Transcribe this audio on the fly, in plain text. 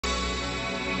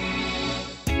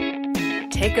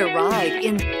Take a ride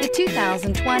in the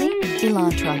 2020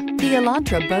 Elantra. The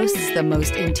Elantra boasts the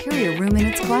most interior room in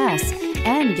its class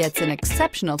and gets an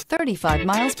exceptional 35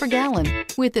 miles per gallon.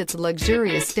 With its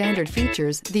luxurious standard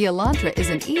features, the Elantra is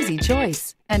an easy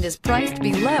choice and is priced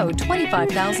below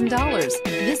 $25,000.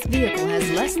 This vehicle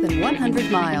has less than 100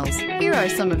 miles. Here are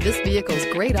some of this vehicle's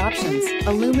great options: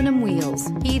 aluminum wheels,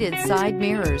 heated side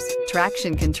mirrors,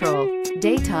 traction control,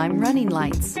 daytime running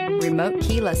lights, remote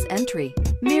keyless entry,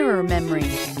 mirror memory,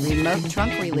 remote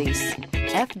trunk release,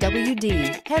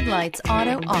 FWD, headlights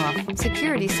auto off,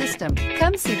 security system.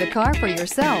 Come see the car for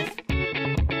yourself.